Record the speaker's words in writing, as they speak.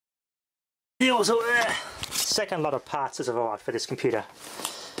Also, second lot of parts has arrived for this computer.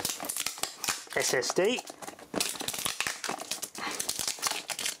 SSD.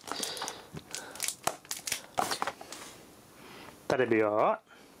 That'll be alright.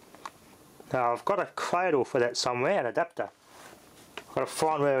 Now I've got a cradle for that somewhere, an adapter. I've got to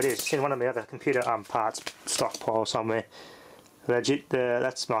find where it is. It's in one of my other computer parts stockpile somewhere.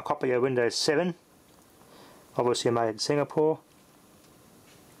 That's my copy of Windows 7. Obviously made in Singapore.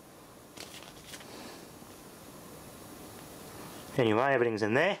 Anyway, everything's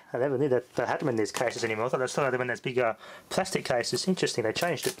in there. I never knew that they had them in these cases anymore. I thought they still had them in those big plastic cases. Interesting, they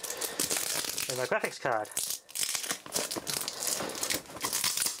changed it. And my graphics card.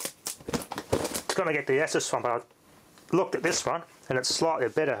 It's going to get the Asus one, but I looked at this one and it's slightly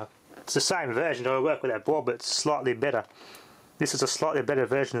better. It's the same version, it'll work with that board, but it's slightly better. This is a slightly better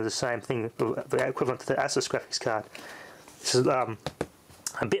version of the same thing, the equivalent to the Asus graphics card. This is a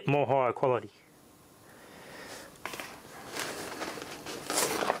bit more higher quality.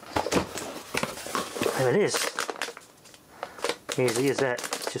 There it is. Easy as that.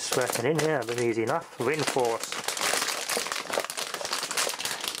 Just working in here, but easy enough. Reinforce.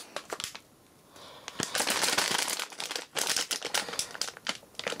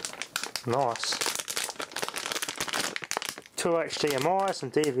 Nice. 2 HDMIs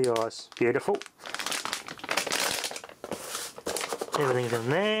and DVIs. Beautiful. Everything's in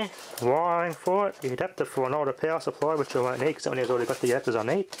there. Wiring for it. The adapter for an older power supply, which I won't need because that one has already got the adapters I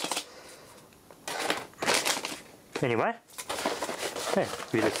need. Anyway, yeah,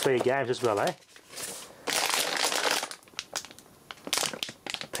 we did 3 games as well, eh?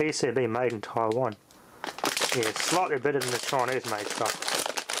 PCB made in Taiwan. Yeah, slightly better than the Chinese made stuff.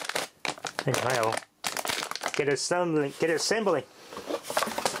 Anyway, I'll get it assembling.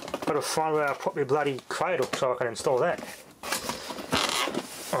 Got to find where I put my bloody cradle so I can install that.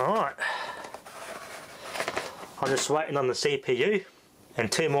 Alright. I'm just waiting on the CPU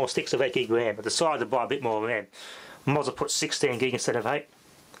and 2 more sticks of 8 gig RAM. I decided to buy a bit more RAM. I might as well put 16 gig instead of 8.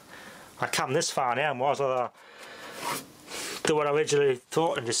 I come this far now, might as well do what I originally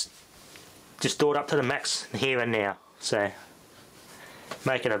thought and just do it up to the max here and now. So,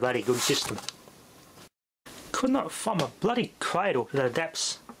 make it a bloody good system. Could not find a bloody cradle that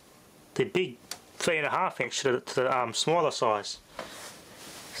adapts the big 3.5 inch to the smaller size.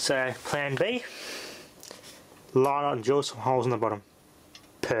 So, plan B, line it and drill some holes in the bottom.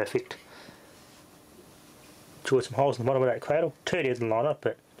 Perfect. Drill some holes in the bottom of that cradle. 2 didn't line up,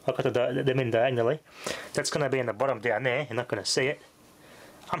 but I've got them in diagonally. That's going to be in the bottom down there. You're not going to see it.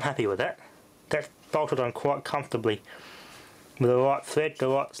 I'm happy with that. That's bolted on quite comfortably with the right thread, the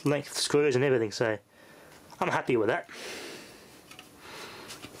right length screws and everything, so I'm happy with that.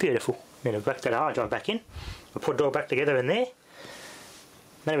 Beautiful. Then I'll back that hard drive back in. I'll put it all back together in there.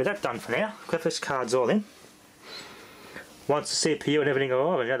 Maybe that's done for now. Graphics card's all in. Once the CPU and everything are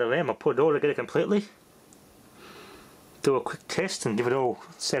on and the other RAM, I'll put it all together completely. Do a quick test and give it all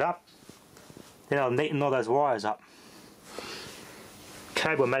set up. Then I'll neaten all those wires up.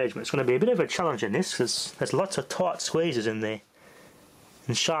 Cable management is going to be a bit of a challenge in this because there's lots of tight squeezes in there.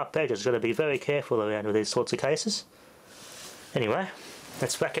 And sharp edges, got to be very careful around with these sorts of cases. Anyway,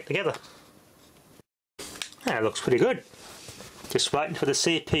 let's back it together. That looks pretty good. Just waiting for the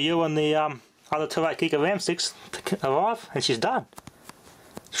CPU and the other 2 8 gig of RAM sticks to arrive, and she's done.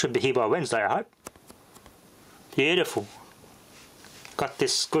 Should be here by Wednesday, I hope. Beautiful. Got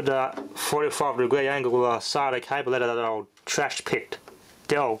this good 45-degree angle SATA cable out of that old trash pit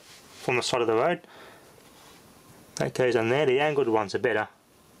Dell from the side of the road. That goes on there. The angled ones are better.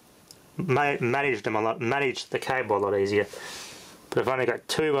 Managed the cable a lot easier. But I've only got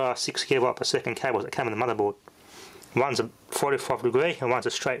 2 6 kilowatt per second cables that come in the motherboard. One's a 45 degree and one's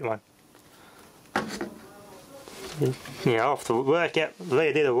a straight one. Yeah, I'll have to work out where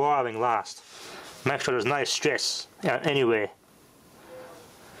you do the wiring last. Make sure there's no stress anywhere.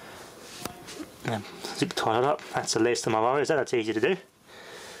 Zip tie it up. That's the least of my worries. That's easy to do.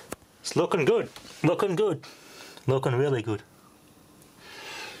 It's looking good. Looking good. Looking really good.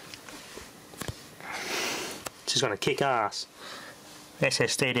 She's going to kick ass.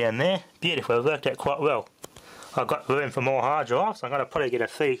 SSD down there. Beautiful. It worked out quite well. I've got room for more hard drives. I'm going to probably get a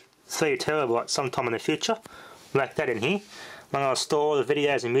 3 terabyte sometime in the future. Rack that in here. I'm going to store all the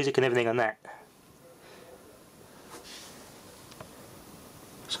videos and music and everything on that.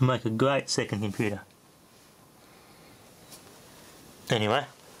 So make a great second computer. Anyway,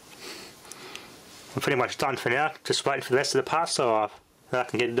 I'm pretty much done for now. Just waiting for the rest of the parts to arrive. I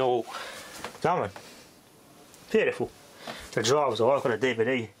can get it all going. Beautiful. The drive's alright. I've got a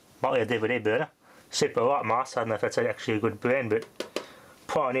DVD, might be a DVD burner. Super Light Master. I don't know if that's actually a good brand, but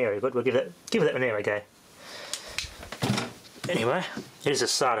Pioneer, but we'll give it an air go. Anyway, here's the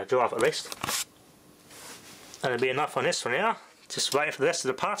starter drive at least. That'll be enough on this for now. Just waiting for the rest of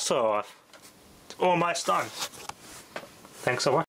the parts to arrive. Almost done. Thanks a lot.